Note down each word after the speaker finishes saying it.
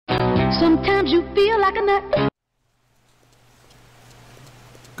Sometimes you feel like a nut.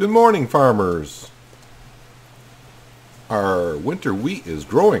 Good morning, farmers. Our winter wheat is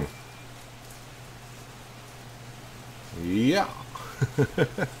growing. Yeah.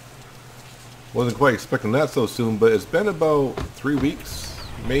 Wasn't quite expecting that so soon, but it's been about 3 weeks,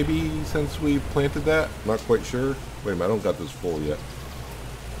 maybe, since we planted that. Not quite sure. Wait a minute, I don't got this full yet.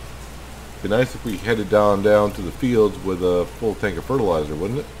 Be nice if we headed down to the fields with a full tank of fertilizer,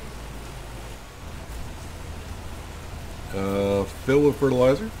 wouldn't it? Fill with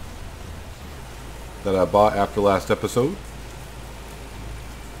fertilizer that I bought after last episode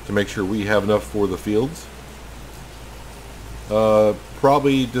to make sure we have enough for the fields.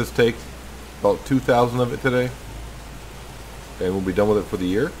 Probably just take about 2,000 of it today, and we'll be done with it for the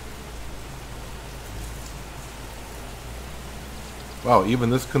year. Wow,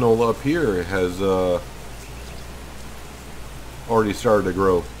 even this canola up here has already started to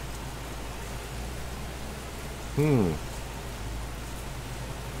grow.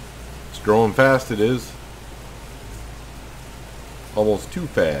 It's growing fast, it is. Almost too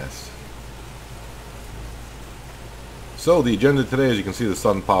fast. So the agenda today, as you can see the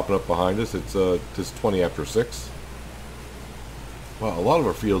sun popping up behind us, it's just 20 after 6. Wow, a lot of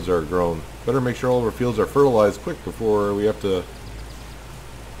our fields are grown. Better make sure all of our fields are fertilized quick before we have to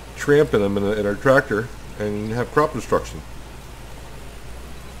tramp in them in our tractor and have crop destruction.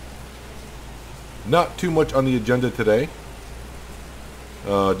 Not too much on the agenda today.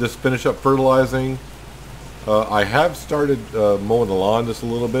 Just finish up fertilizing. I have started mowing the lawn just a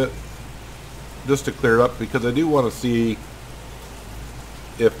little bit, just to clear it up, because I do want to see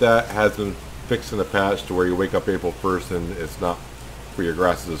if that has been fixed in the patch to where you wake up April 1st and it's not, where your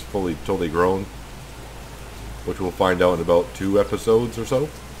grass is totally grown, which we'll find out in about 2 episodes or so.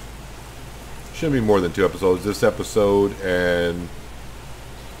 Shouldn't be more than 2 episodes. This episode, and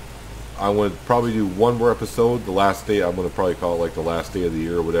I'm going to probably do one more episode. The last day, I'm going to probably call it like the last day of the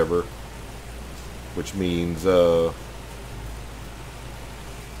year or whatever, which means well,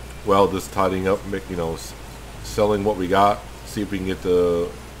 just tidying up, you know, selling what we got, see if we can get to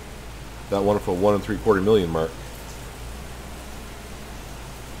that wonderful 1 3/4 million mark.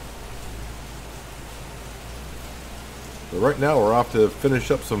 But right now we're off to finish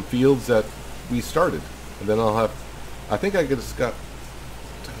up some fields that we started, and then I'll have, I think I just got,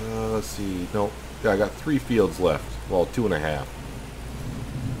 let's see, no, yeah, I got 3 fields left. Well, 2.5.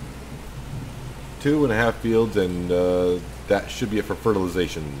 2.5 fields, and that should be it for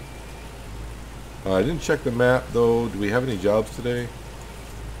fertilization. I didn't check the map though. Do we have any jobs today?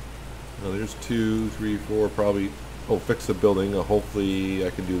 No, there's 2, 3, 4 probably. Oh, fix the building. Hopefully I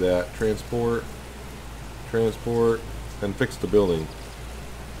can do that. Transport, and fix the building.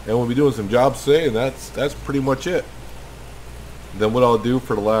 And we'll be doing some jobs today, and that's pretty much it. Then what I'll do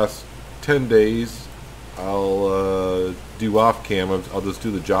for the last 10 days, I'll do off cam. I'll just do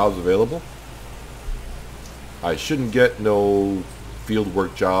the jobs available. I shouldn't get no field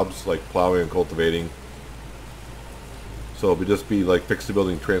work jobs like plowing and cultivating. So it'll just be like fix the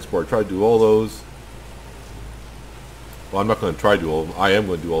building, transport. Try to do all those. Well, I'm not going to try to do all of them. I am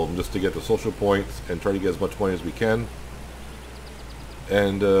going to do all of them just to get the social points and try to get as much money as we can.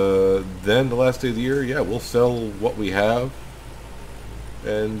 And then the last day of the year, yeah, we'll sell what we have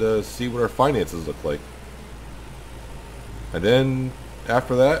and see what our finances look like. And then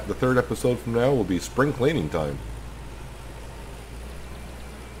after that, the 3rd episode from now will be spring cleaning time.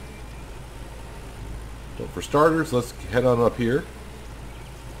 So for starters, let's head on up here.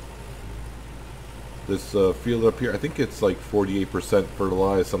 This field up here, I think it's like 48%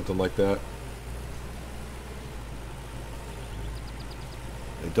 fertilized, something like that.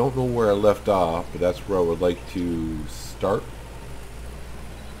 I don't know where I left off, but that's where I would like to start.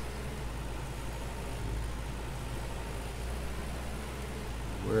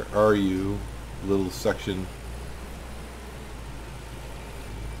 Where are you, little section?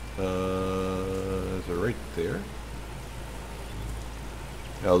 Is it right there?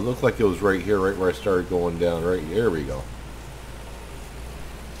 Yeah, it looked like it was right here, right where I started going down. Right, there we go.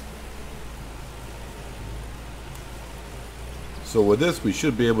 So with this, we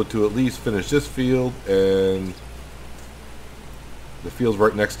should be able to at least finish this field and the fields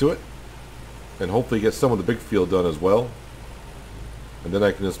right next to it, and hopefully get some of the big field done as well. And then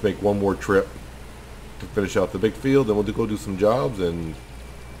I can just make one more trip to finish out the big field, and we'll go do some jobs, and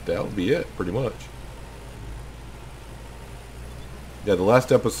that'll be it, pretty much. Yeah, the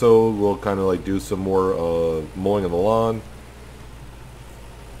last episode we'll kind of like do some more mowing of the lawn,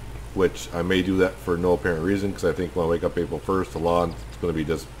 which I may do that for no apparent reason, because I think when I wake up April 1st, the lawn is going to be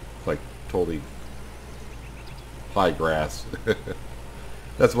just like totally high grass.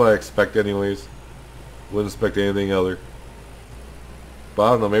 That's what I expect anyways. Wouldn't expect anything other. But I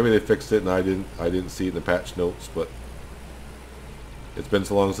don't know, maybe they fixed it and I didn't see it in the patch notes, but it's been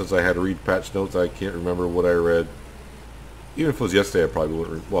so long since I had to read patch notes, I can't remember what I read. Even if it was yesterday, I probably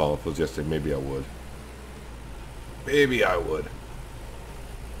wouldn't. Well, if it was yesterday, maybe I would. Maybe I would.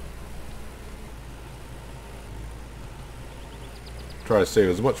 Try to save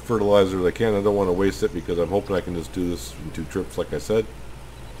as much fertilizer as I can. I don't want to waste it because I'm hoping I can just do this in 2 trips, like I said.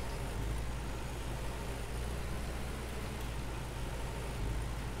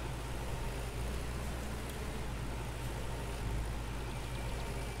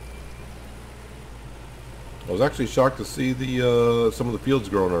 I was actually shocked to see the some of the fields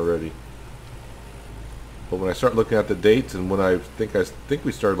growing already. But when I start looking at the dates, and when I think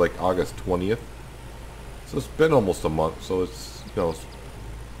we started like August 20th, so it's been almost a month. So it's, you know,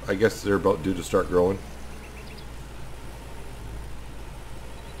 I guess they're about due to start growing.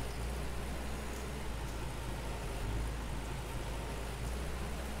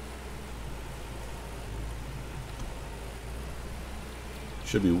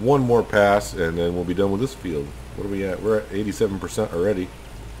 Should be one more pass, and then we'll be done with this field. What are we at? We're at 87% already.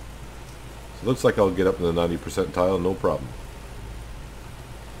 So it looks like I'll get up in the 90 percentile, no problem.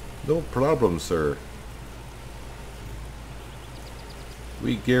 No problem, sir.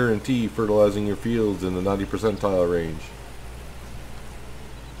 We guarantee fertilizing your fields in the 90 percentile range.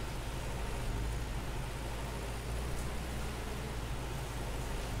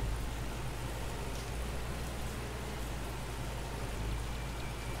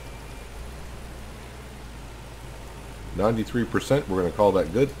 %, we're going to call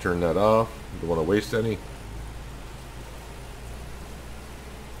that good. Turn that off. Don't want to waste any.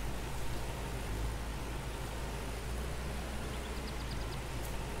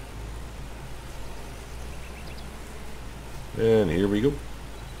 And here we go.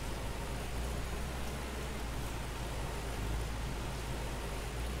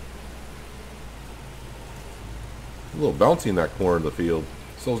 A little bouncy in that corner of the field.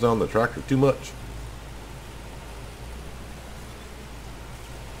 Slows down the tractor too much.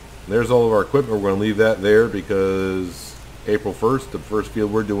 There's all of our equipment. We're going to leave that there because April 1st, the first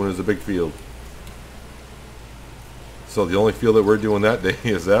field we're doing is a big field. So the only field that we're doing that day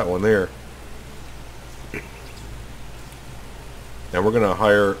is that one there. And we're going to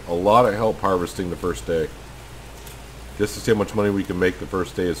hire a lot of help harvesting the first day, just to see how much money we can make the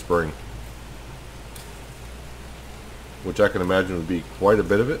first day of spring. Which I can imagine would be quite a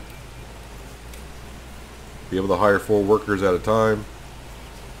bit of it. Be able to hire 4 workers at a time.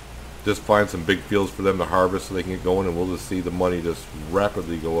 Just find some big fields for them to harvest so they can get going, and we'll just see the money just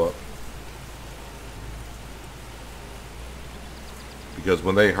rapidly go up. Because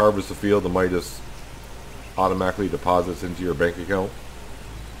when they harvest the field, the money just automatically deposits into your bank account.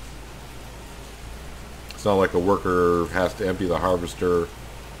 It's not like a worker has to empty the harvester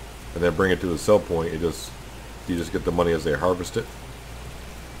and then bring it to the sell point. You just get the money as they harvest it.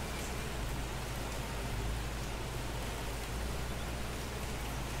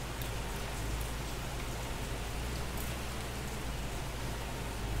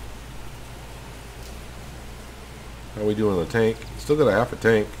 How are we doing in the tank? Still got a half a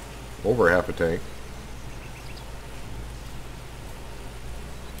tank, over half a tank.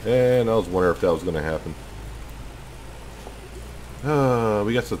 And I was wondering if that was going to happen.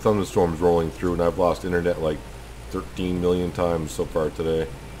 We got some thunderstorms rolling through, and I've lost internet like 13 million times so far today.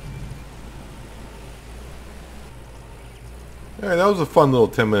 Alright, that was a fun little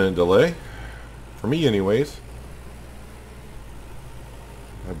 10-minute delay. For me anyways.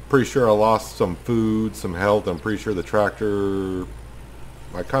 I'm pretty sure I lost some food, some health. I'm pretty sure the tractor...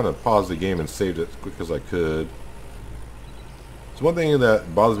 I kind of paused the game and saved it as quick as I could. So one thing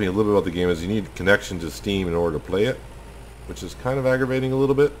that bothers me a little bit about the game is you need connection to Steam in order to play it, which is kind of aggravating a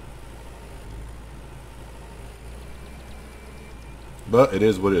little bit. But it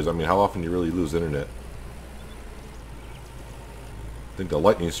is what it is. I mean, how often do you really lose internet? I think the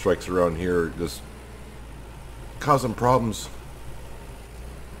lightning strikes around here are just causing problems.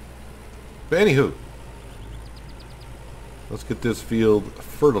 But anywho, let's get this field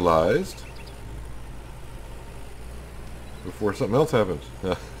fertilized before something else happens.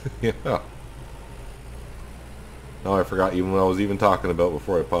 Yeah. Now I forgot even what I was even talking about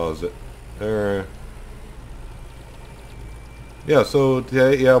before I paused it. Yeah, so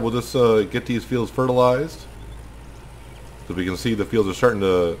today, yeah, we'll just get these fields fertilized. So we can see the fields are starting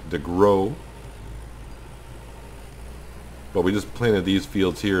to grow. But we just planted these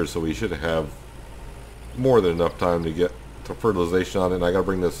fields here, so we should have more than enough time to get to fertilization on it. And I gotta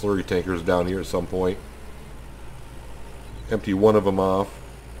bring the slurry tankers down here at some point. Empty one of them off.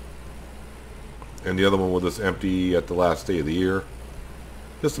 and the other one will just empty at the last day of the year,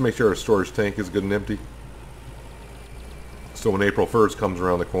 just to make sure our storage tank is good and empty. So when April 1st comes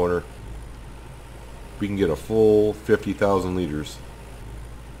around the corner, we can get a full 50,000 liters.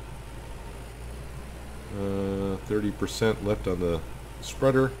 30% left on the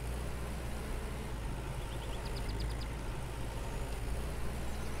spreader.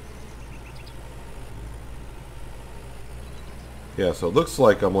 Yeah, so it looks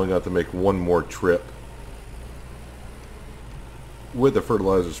like I'm only going to have to make one more trip with the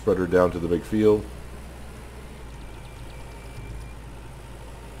fertilizer spreader down to the big field.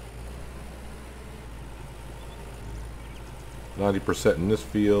 %, in this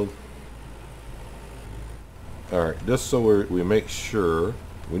field. Alright, just so we make sure.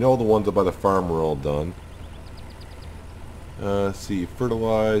 We know the ones up by the farm are all done. Let's see,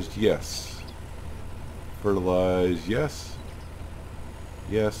 fertilized, yes. Fertilized, yes.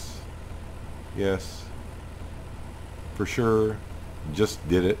 Yes. Yes. For sure. Just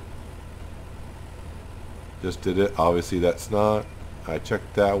did it. Just did it. Obviously that's not. I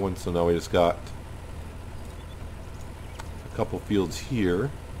checked that one, so now we just got a couple fields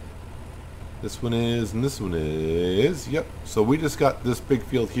here. This one is, and this one is. Yep. So we just got this big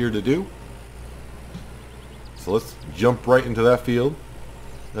field here to do. So let's jump right into that field.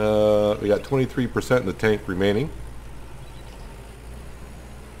 We got 23% in the tank remaining.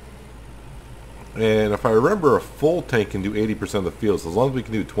 And if I remember, a full tank can do 80% of the field. So as long as we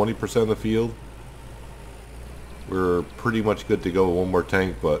can do 20% of the field, we're pretty much good to go with one more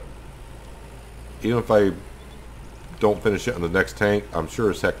tank. But even if I don't finish it on the next tank, I'm sure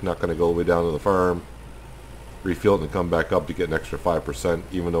as heck not going to go all the way down to the farm, refill it, and come back up to get an extra 5%,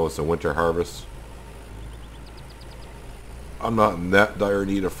 even though it's a winter harvest. I'm not in that dire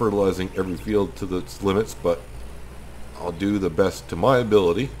need of fertilizing every field to its limits, but I'll do the best to my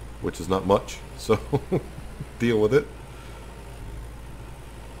ability, which is not much, so deal with it.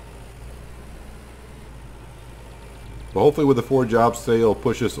 But hopefully with the 4 jobs today, it'll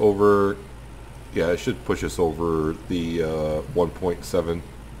push us over. Yeah, it should push us over the 1.7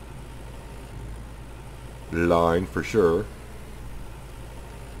 line for sure.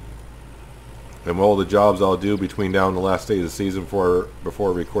 And all the jobs I'll do between now and the last day of the season before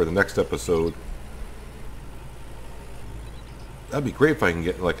I record the next episode. That'd be great if I can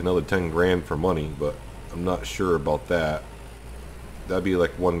get like another 10 grand for money, but I'm not sure about that. That'd be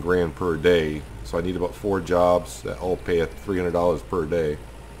like 1 grand per day. So I need about 4 jobs that all pay at $300 per day.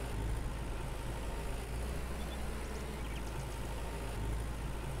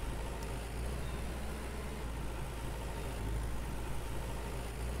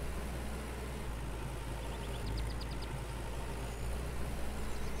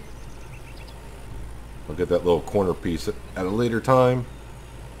 I'll get that little corner piece at a later time.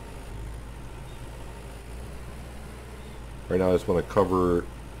 Right now I just want to cover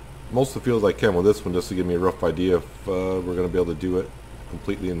most of the fields I can with this one, just to give me a rough idea if we're going to be able to do it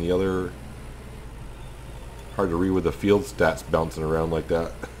completely in the other. Hard to read with the field stats bouncing around like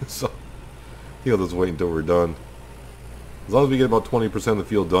that. So I think I'll just wait until we're done. As long as we get about 20% of the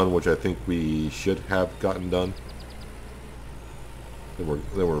field done, which I think we should have gotten done, then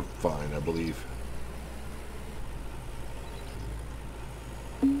we're fine, I believe.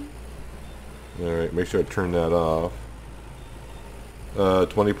 Alright, make sure I turn that off.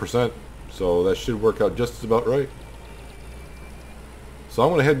 20%. So that should work out just about right. So I'm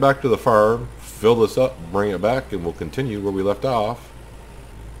going to head back to the farm, fill this up, bring it back, and we'll continue where we left off.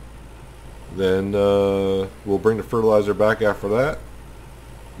 Then we'll bring the fertilizer back after that.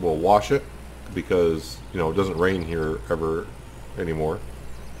 We'll wash it because, you know, it doesn't rain here ever anymore.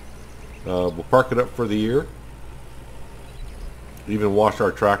 We'll park it up for the year. Even wash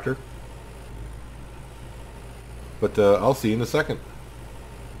our tractor. But I'll see you in a second.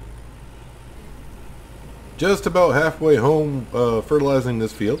 Just about halfway home fertilizing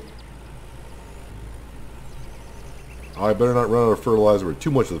this field. I better not run out of fertilizer with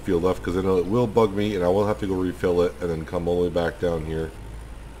too much of the field left, because I know it will bug me and I will have to go refill it and then come all the way back down here.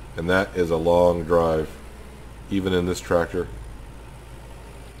 And that is a long drive, even in this tractor.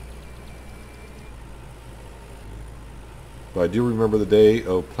 But I do remember the day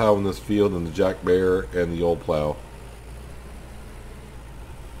of plowing this field in the Jack Bear and the old plow.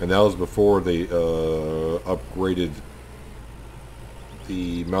 And that was before they upgraded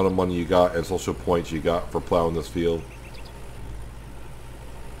the amount of money you got and social points you got for plowing this field.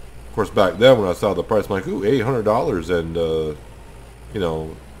 Of course, back then when I saw the price, I'm like, ooh, $800, and you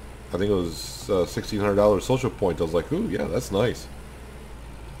know, I think it was $1,600 social points. I was like, ooh, yeah, that's nice.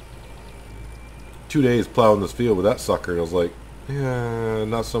 2 days plowing this field with that sucker, and I was like, yeah,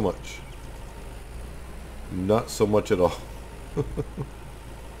 not so much. Not so much at all.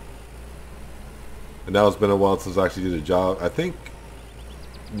 And now it's been a while since I actually did a job. I think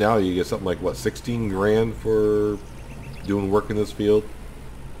now you get something like, what, 16 grand for doing work in this field?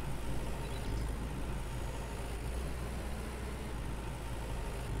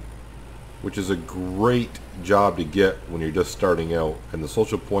 Which is a great job to get when you're just starting out. And the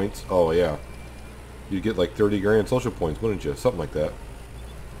social points, oh yeah. You'd get like 30 grand social points, wouldn't you? Something like that.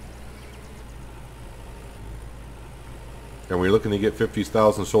 And we're looking to get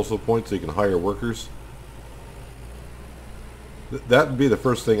 50,000 social points so you can hire workers. That would be the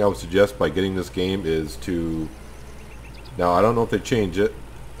first thing I would suggest by getting this game is to... Now, I don't know if they change it.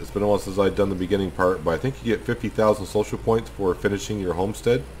 It's been a while since I've done the beginning part, but I think you get 50,000 social points for finishing your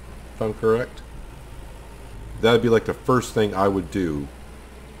homestead, if I'm correct. That would be like the first thing I would do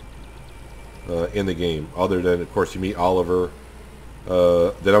in the game. Other than, of course, you meet Oliver.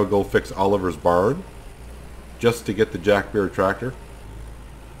 Then I would go fix Oliver's barn. Just to get the Jack Bear tractor,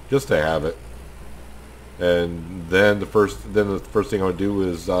 just to have it, and then the first thing I would do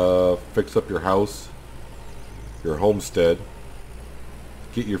is fix up your house, your homestead,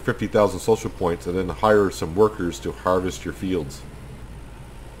 get your 50,000 social points, and then hire some workers to harvest your fields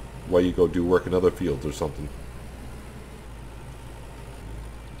while you go do work in other fields or something.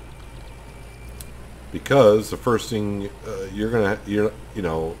 Because the first thing you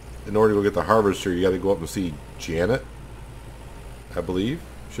know, in order to go get the harvester, you got to go up and see Janet, I believe.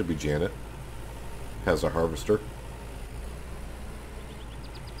 Should be Janet. Has a harvester.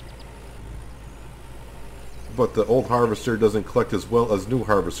 But the old harvester doesn't collect as well as new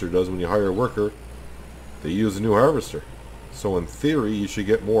harvester does. When you hire a worker, they use a new harvester. So in theory, you should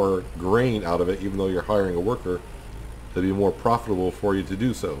get more grain out of it, even though you're hiring a worker. It'll be more profitable for you to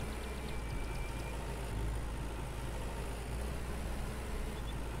do so.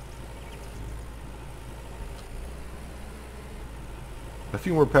 A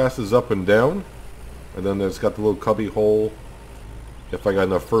few more passes up and down, and then it's got the little cubby hole if I got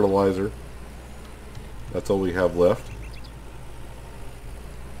enough fertilizer. That's all we have left.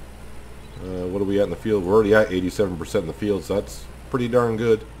 What are we at in the field? We're already at 87% in the field, so that's pretty darn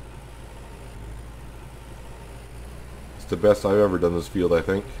good. It's the best I've ever done this field, I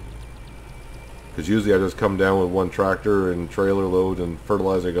think. Because usually I just come down with one tractor and trailer load and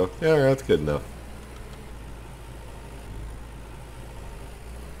fertilizer and go, yeah, that's good enough.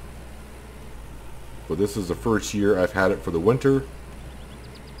 But this is the first year I've had it for the winter.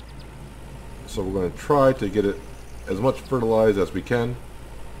 So we're going to try to get it as much fertilized as we can,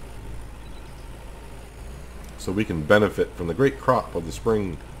 so we can benefit from the great crop of the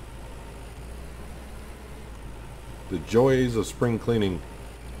spring. The joys of spring cleaning.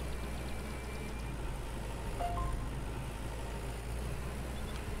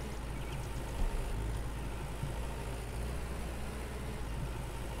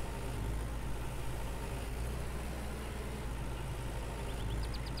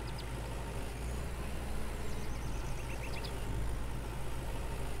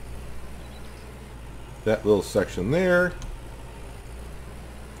 That little section there.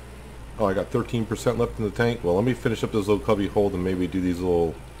 Oh, I got 13% left in the tank. Well, let me finish up this little cubby hole and maybe do these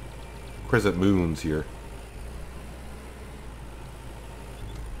little crescent moons here.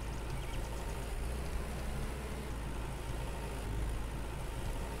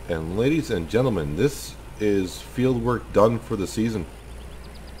 And ladies and gentlemen, this is field work done for the season.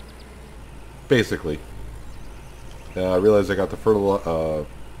 Basically. I realized I got the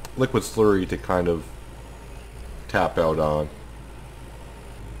liquid slurry to kind of tap out on.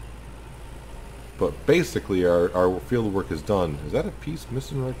 But basically our field work is done. Is that a piece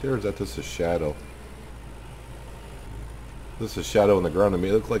missing right there? Or is that just a shadow? This is a shadow in the ground. It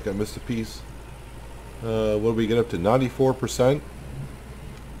may look like I missed a piece. What do we get up to? 94%?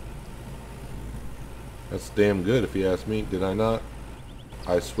 That's damn good if you ask me. Did I not?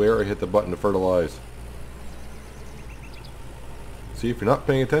 I swear I hit the button to fertilize. See, if you're not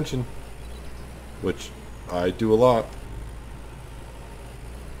paying attention, which I do a lot.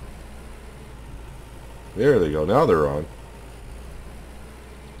 There they go. Now they're on.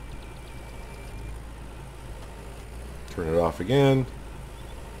 Turn it off again.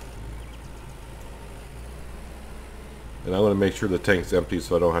 And I want to make sure the tank's empty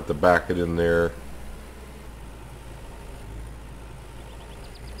so I don't have to back it in there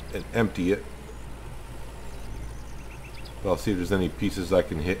and empty it. But I'll see if there's any pieces I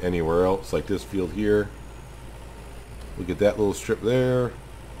can hit anywhere else, like this field here. We'll get that little strip there.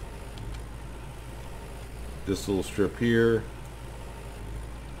 This little strip here.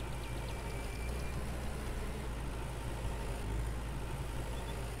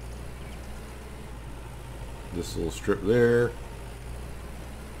 This little strip there.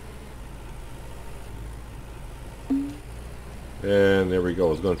 And there we go. I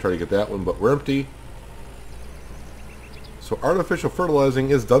was going to try to get that one, but we're empty. So artificial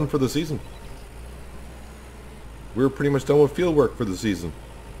fertilizing is done for the season. We're pretty much done with field work for the season.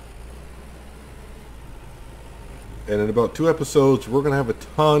 And in about 2 episodes, we're going to have a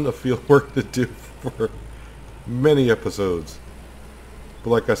ton of field work to do for many episodes. But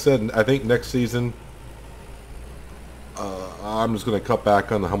like I said, I think next season, I'm just going to cut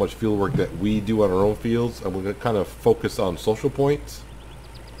back on how much field work that we do on our own fields. I'm going to kind of focus on social points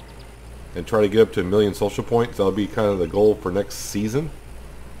and try to get up to 1 million social points. That'll be kind of the goal for next season.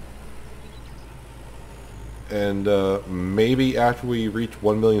 And maybe after we reach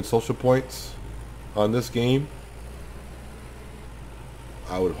 1 million social points on this game,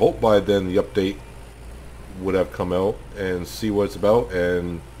 I would hope by then the update would have come out and see what it's about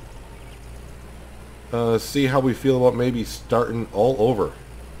and see how we feel about maybe starting all over.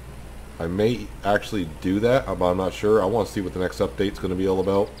 I may actually do that, but I'm not sure. I want to see what the next update's going to be all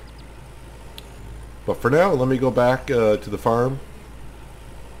about. But for now, let me go back to the farm,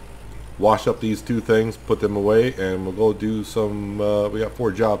 wash up these 2 things, put them away, and we'll go do some, we got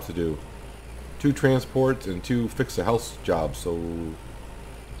 4 jobs to do. 2 transports and 2 fix-a-house jobs, so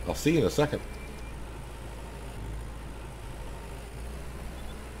I'll see you in a second.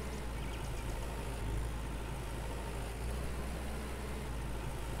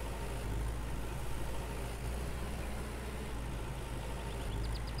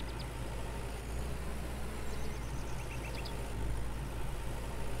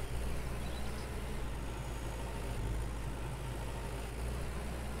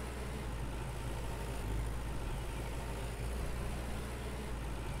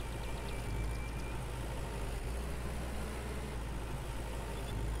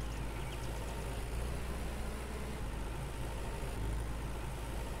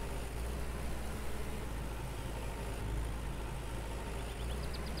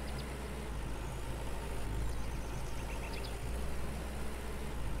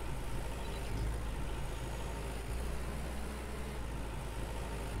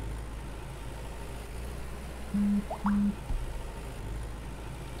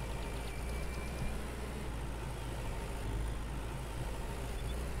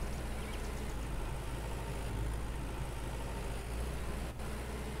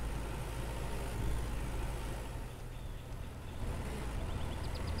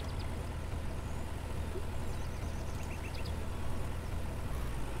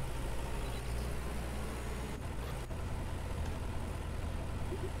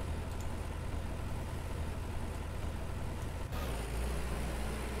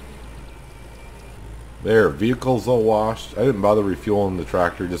 There, vehicle's all washed. I didn't bother refueling the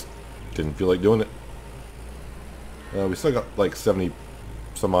tractor, just didn't feel like doing it. We still got like 70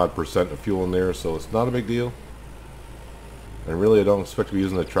 some odd percent of fuel in there, so it's not a big deal. And really I don't expect to be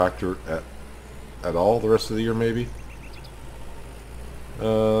using the tractor at all the rest of the year maybe.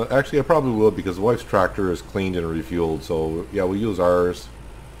 Actually I probably will, because the wife's tractor is cleaned and refueled, so yeah, we'll use ours.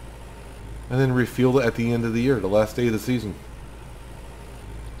 And then refuel it at the end of the year, the last day of the season.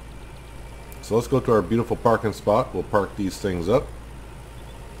 So let's go to our beautiful parking spot. We'll park these things up.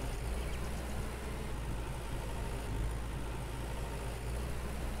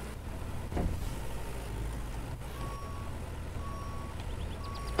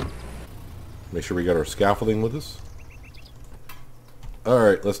 Make sure we got our scaffolding with us.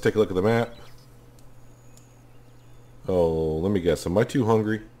 Alright, let's take a look at the map. Oh, let me guess. Am I too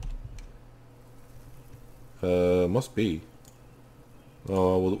hungry? Must be.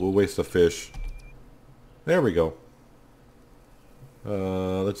 Oh, we'll waste the fish. There we go.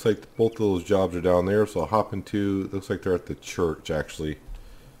 Looks like both of those jobs are down there, so I'll hop into... Looks like they're at the church, actually.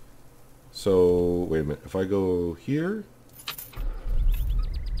 So, wait a minute. If I go here...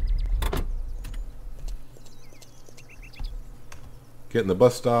 Get in the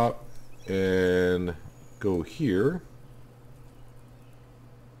bus stop and go here.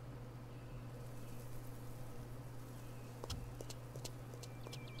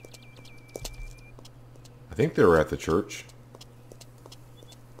 I think they were at the church.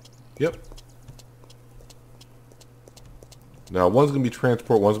 Yep. Now one's going to be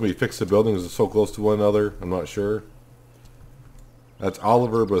transport, one's going to be fix the buildings. It's so close to one another. I'm not sure. That's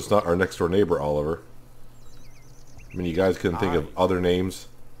Oliver, but it's not our next door neighbor, Oliver. I mean, you guys couldn't think of other names.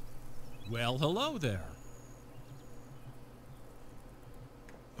 Well, hello there.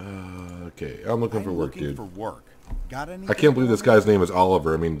 Okay, I'm looking for work, dude. Got I can't believe this guy's name is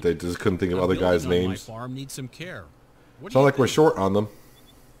Oliver. I mean, they just couldn't think of other guys' names. My farm needs some care. It's not like we're short on them.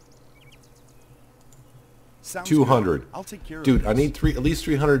 Sounds 200. good. I'll take care of Dude, this. I need at least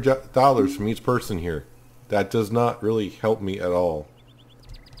 $300 from each person here. That does not really help me at all.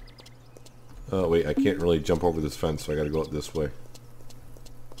 Oh, wait, I can't really jump over this fence, so I gotta go up this way.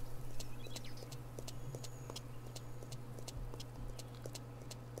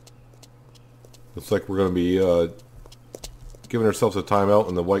 Looks like we're gonna be giving ourselves a timeout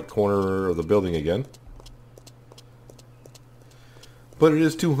in the white corner of the building again. But it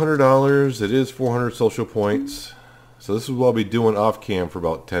is $200. It is 400 social points. So this is what I'll be doing off cam for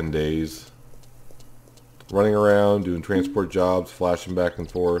about 10 days. Running around, doing transport jobs, flashing back and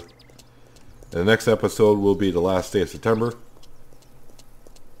forth. And the next episode will be the last day of September.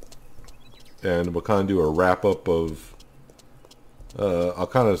 And we'll kind of do a wrap up of... I'll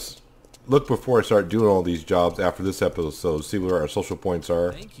kind of look before I start doing all these jobs after this episode. See where our social points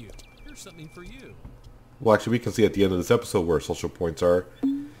are. Thank you. Here's something for you. Well, actually, we can see at the end of this episode where our social points are.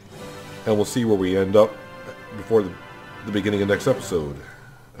 And we'll see where we end up before the beginning of next episode.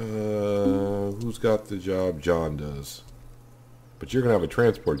 Who's got the job? John does. But you're going to have a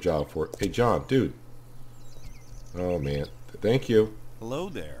transport job for it. Hey, John, dude. Oh, man. Thank you. Hello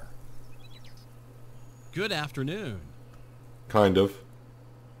there. Good afternoon. Kind of.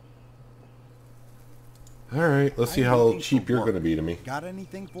 Alright, let's see I'm how looking cheap for you're work. going to be to me. Got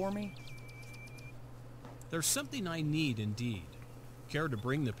anything for me? There's something I need indeed. Care to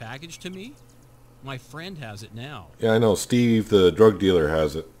bring the package to me? My friend has it now. Yeah, I know. Steve, the drug dealer,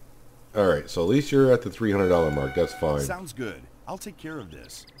 has it. Alright, so at least you're at the $300 mark. That's fine. Sounds good. I'll take care of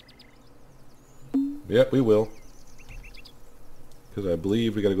this. Yep, we will. Because I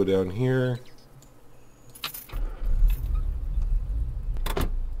believe we got to go down here.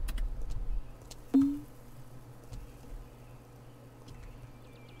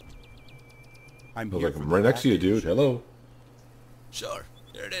 I'm I was here like, for I'm the right next to you, package. dude. Hello. Sure,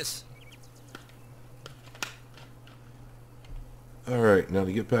 there it is. Alright, now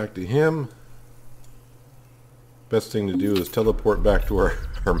to get back to him. Best thing to do is teleport back to our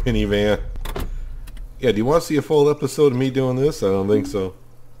minivan. Yeah, do you want to see a full episode of me doing this? I don't think so.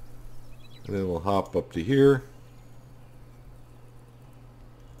 And then we'll hop up to here.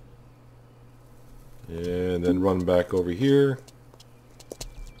 And then run back over here.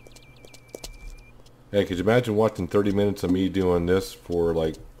 Hey, could you imagine watching 30 minutes of me doing this for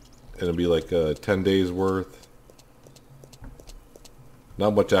like, it'll be like 10 days worth.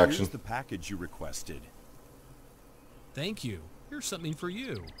 Not much action. Here's the package you requested. Thank you. Here's something for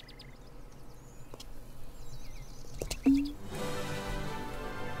you.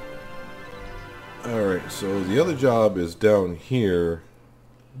 Alright, so the other job is down here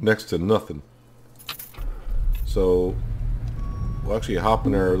next to nothing. So we'll actually hop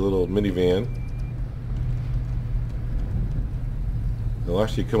in our little minivan. We'll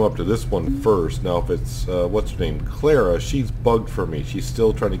actually come up to this one first. Now if it's, what's her name? Clara, she's bugged for me. She's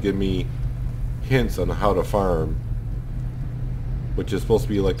still trying to give me hints on how to farm. Which is supposed to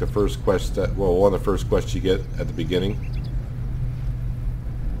be like the first quest that, well, one of the first quests you get at the beginning.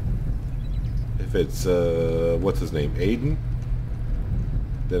 If it's, what's his name? Aiden?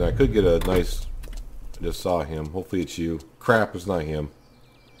 Then I could get a nice, I just saw him. Hopefully it's you. Crap, it's not him.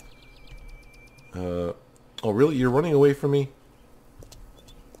 Oh really? You're running away from me?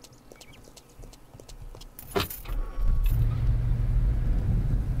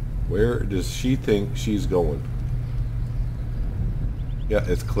 Where does she think she's going? Yeah,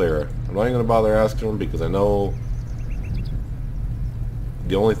 it's Clara. I'm not even going to bother asking her because I know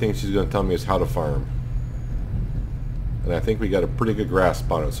the only thing she's going to tell me is how to farm. And I think we got a pretty good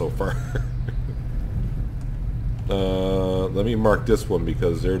grasp on it so far. Let me mark this one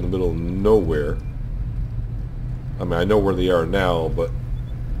because they're in the middle of nowhere. I mean, I know where they are now, but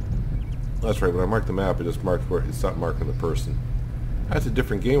that's right. When I mark the map, it just marks where it's not marking the person. That's a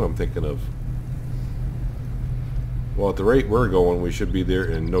different game I'm thinking of. Well, at the rate we're going, we should be there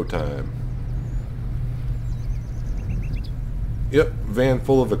in no time. Yep, van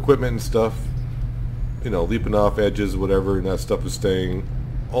full of equipment and stuff. You know, leaping off edges, whatever, and that stuff is staying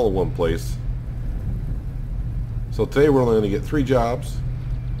all in one place. So today we're only going to get 3 jobs.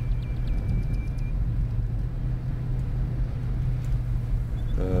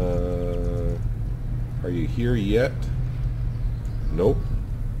 Are you here yet? Nope.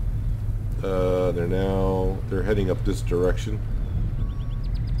 They're heading up this direction.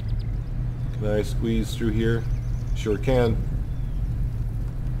 Can I squeeze through here? Sure can.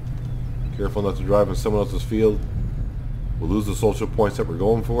 Careful not to drive in someone else's field. We'll lose the social points that we're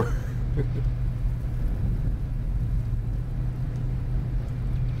going for.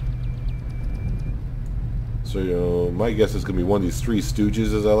 So, my guess is going to be one of these 3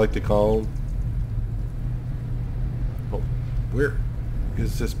 stooges, as I like to call them. Where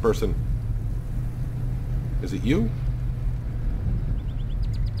is this person? Is it you?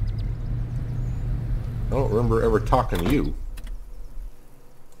 I don't remember ever talking to you.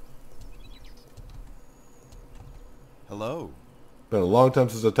 Hello. Been a long time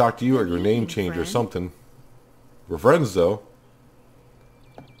since I talked to you, or your name changed or something. We're friends, though.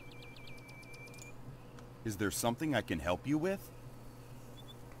 Is there something I can help you with?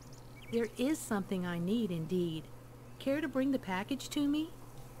 There is something I need indeed. Care to bring the package to me?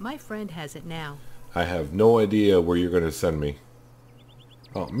 My friend has it now. I have no idea where you're going to send me.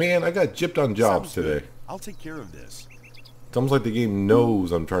 Oh man, I got gypped on jobs Sounds good. today. I'll take care of this. It's almost like the game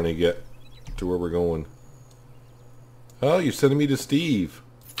knows I'm trying to get to where we're going. Oh, you're sending me to Steve.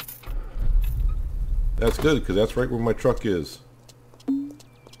 That's good, because that's right where my truck is.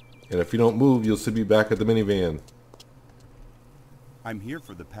 And if you don't move, you'll see me back at the minivan. I'm here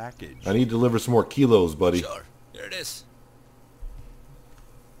for the package. I need to deliver some more kilos, buddy. Sure, here it is.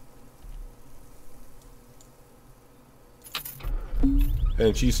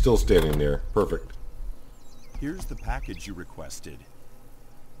 And she's still standing there. Perfect. Here's the package you requested.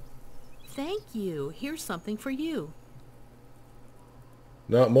 Thank you. Here's something for you.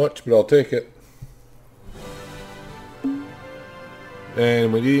 Not much, but I'll take it.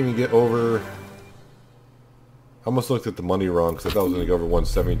 And we didn't even get over... I almost looked at the money wrong because I thought I was going to go over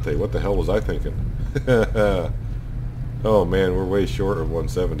 170 today. What the hell was I thinking? Oh man, we're way short of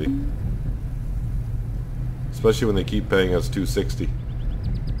 170. Especially when they keep paying us 260.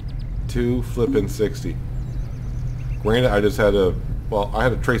 260. Granted, I just had a... Well, I had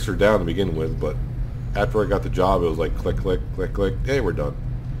to trace her down to begin with, but after I got the job, it was like click, click, click, click. Hey, we're done.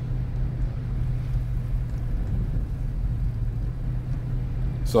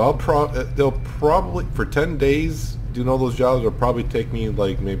 So they'll probably, for 10 days, doing all those jobs, it'll probably take me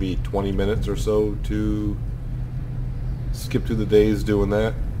like maybe 20 minutes or so to skip through the days doing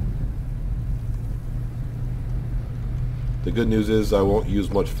that. The good news is I won't use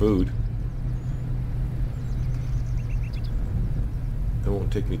much food. It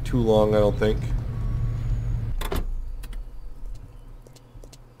won't take me too long, I don't think.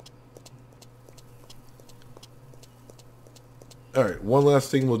 Alright, one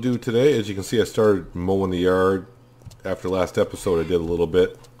last thing we'll do today. As you can see, I started mowing the yard. After last episode, I did a little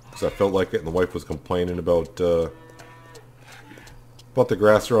bit because I felt like it, and the wife was complaining about the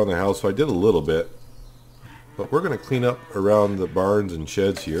grass around the house, so I did a little bit. But we're going to clean up around the barns and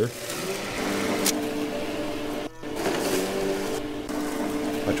sheds here.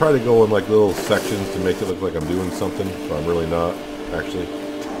 I try to go in like little sections to make it look like I'm doing something, but I'm really not, actually.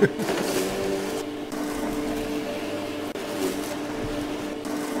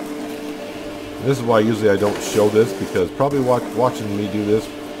 This is why usually I don't show this, because probably watching me do this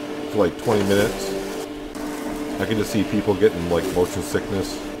for like 20 minutes, I can just see people getting like motion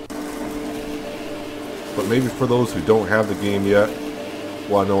sickness. But maybe for those who don't have the game yet,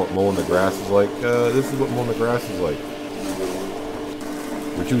 want to know what mowing the grass is like, this is what mowing the grass is like.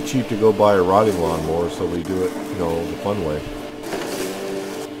 We're too cheap to go buy a rotting lawnmower, so we do it, you know, the fun way.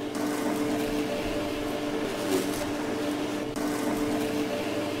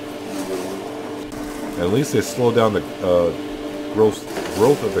 And at least they slowed down the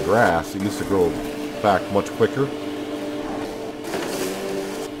growth of the grass. It used to grow back much quicker.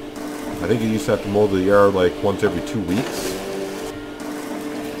 I think you used to have to mow the yard like once every 2 weeks.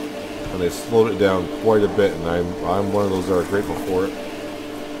 And they slowed it down quite a bit, and I'm one of those that are grateful for it.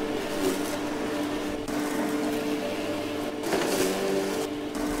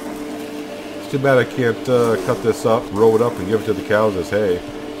 It's too bad I can't cut this up, roll it up, and give it to the cows as hay.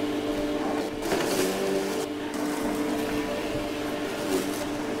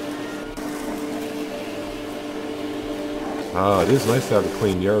 It is nice to have a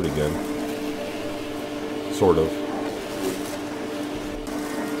clean yard again. Sort of.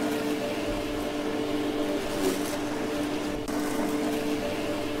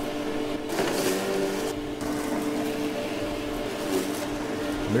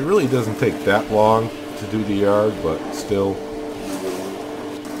 I mean, it really doesn't take that long to do the yard, but still.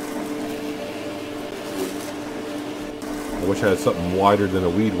 I wish I had something wider than a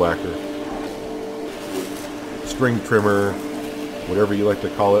weed whacker. String trimmer, whatever you like to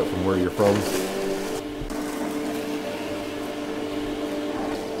call it from where you're from.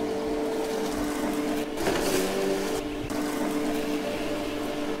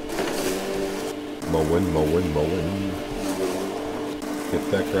 Mowing, mowing, mowing.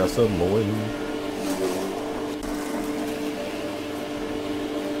 Get that grass up, mowing.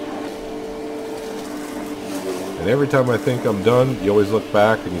 And every time I think I'm done, you always look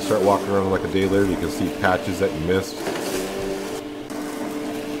back and you start walking around like a day later, you can see patches that you missed.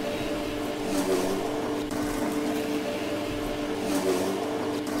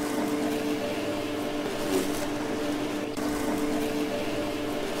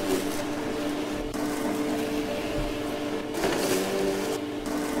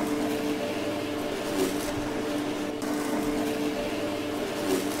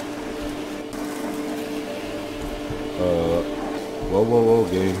 whoa, whoa,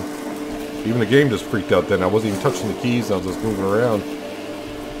 game. Even the game just freaked out then. I wasn't even touching the keys. I was just moving around.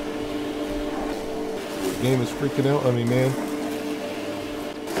 The game is freaking out on me, man.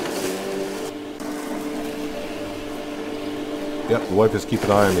 Yep, the wife is keeping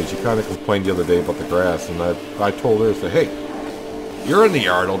an eye on me. She kind of complained the other day about the grass, and I told her, I said, hey, you're in the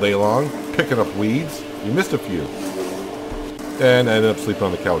yard all day long, picking up weeds. You missed a few. And I ended up sleeping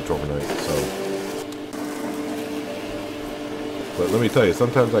on the couch overnight, so. But let me tell you,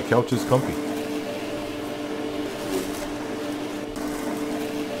 sometimes that couch is comfy.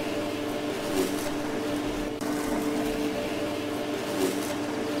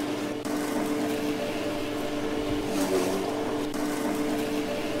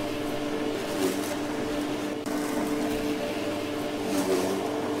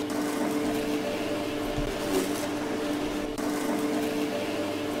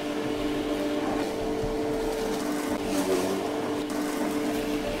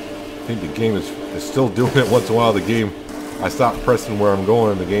 I think the game is still doing it once in a while. The game, I stop pressing where I'm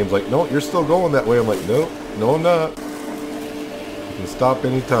going, and the game's like, no, you're still going that way. I'm like, no, no, I'm not. You can stop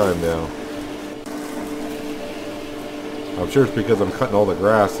any time now. I'm sure it's because I'm cutting all the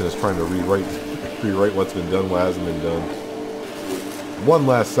grass and it's trying to rewrite what's been done, what hasn't been done. One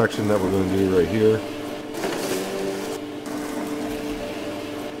last section that we're going to do right here.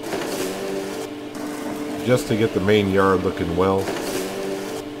 Just to get the main yard looking well.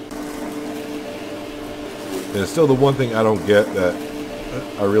 And it's still the one thing I don't get that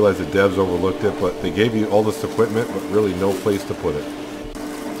I realize the devs overlooked it, but they gave you all this equipment, but really no place to put it.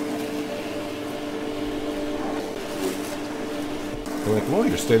 I'm like, well,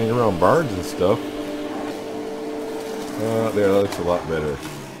 you're standing around barns and stuff. There, that looks a lot better.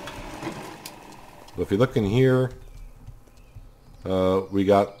 But if you look in here, we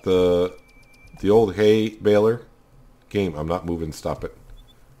got the old hay baler. Game, I'm not moving, stop it.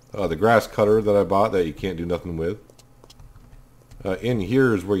 The grass cutter that I bought that you can't do nothing with. In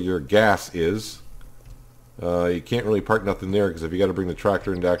here is where your gas is. You can't really park nothing there because if you got to bring the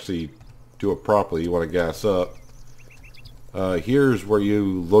tractor in to actually do it properly, you want to gas up. Here's where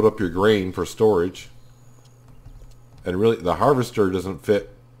you load up your grain for storage. And really, the harvester doesn't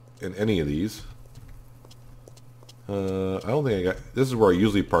fit in any of these. I don't think I got... This is where I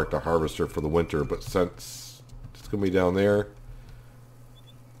usually park the harvester for the winter, but since it's going to be down there.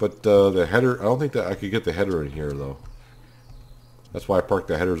 But the header, I don't think that I could get the header in here, though. That's why I parked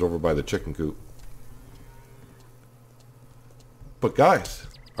the headers over by the chicken coop. But guys,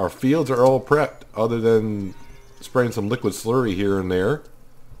 our fields are all prepped, other than spraying some liquid slurry here and there.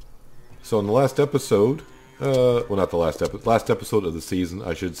 So in the last episode, well, not the last episode of the season,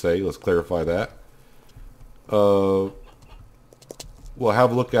 I should say. Let's clarify that. We'll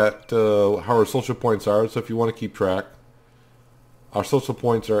have a look at how our social points are. So if you want to keep track, our social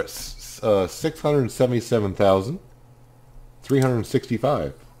points are at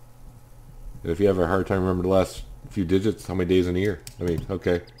 677,365. And if you have a hard time remembering the last few digits, how many days in a year? I mean,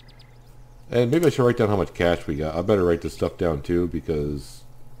 okay. And maybe I should write down how much cash we got. I better write this stuff down too, because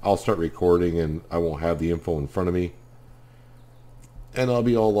I'll start recording and I won't have the info in front of me. And I'll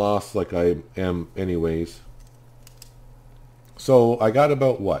be all lost like I am anyways. So I got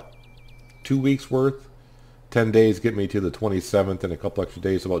about, what, 2 weeks worth? 10 days get me to the 27th and a couple extra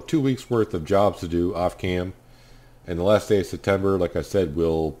days. About 2 weeks worth of jobs to do off cam. And the last day of September, like I said,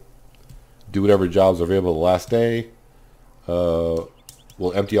 we'll do whatever jobs are available the last day. We'll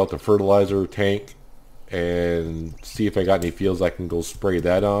empty out the fertilizer tank and see if I got any fields I can go spray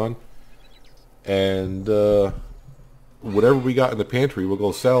that on. And whatever we got in the pantry, we'll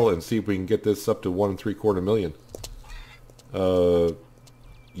go sell and see if we can get this up to 1 3/4 million.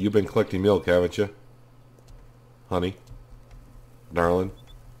 You've been collecting milk, haven't you? Honey, darling.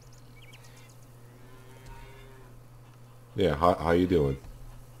 Yeah, how you doing?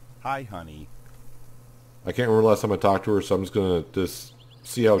 Hi, honey. I can't remember the last time I talked to her, so I'm just gonna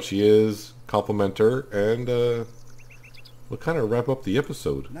see how she is, compliment her, and we'll kind of wrap up the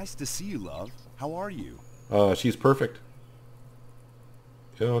episode. Nice to see you, love. How are you? She's perfect.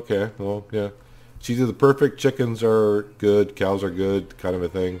 Yeah, okay. Well, yeah. She's either perfect, chickens are good, cows are good, kind of a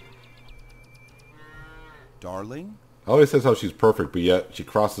thing. Darling? I always says how she's perfect, but yet she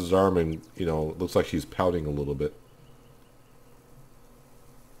crosses her arm and, you know, looks like she's pouting a little bit.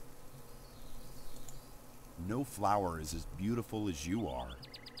 No flower is as beautiful as you are.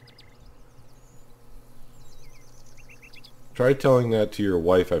 Try telling that to your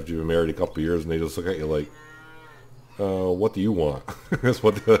wife after you've been married a couple of years and they just look at you like, what do you want? That's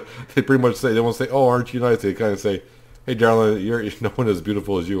what they pretty much say. They won't say, oh, aren't you nice? They kind of say, hey, darling, you're no one as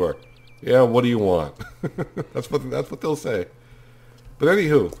beautiful as you are. Yeah, what do you want? That's what they'll say. But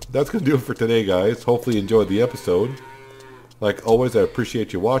anywho, that's going to do it for today, guys. Hopefully you enjoyed the episode. Like always, I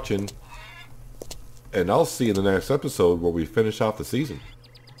appreciate you watching. And I'll see you in the next episode where we finish off the season.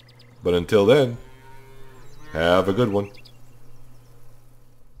 But until then, have a good one.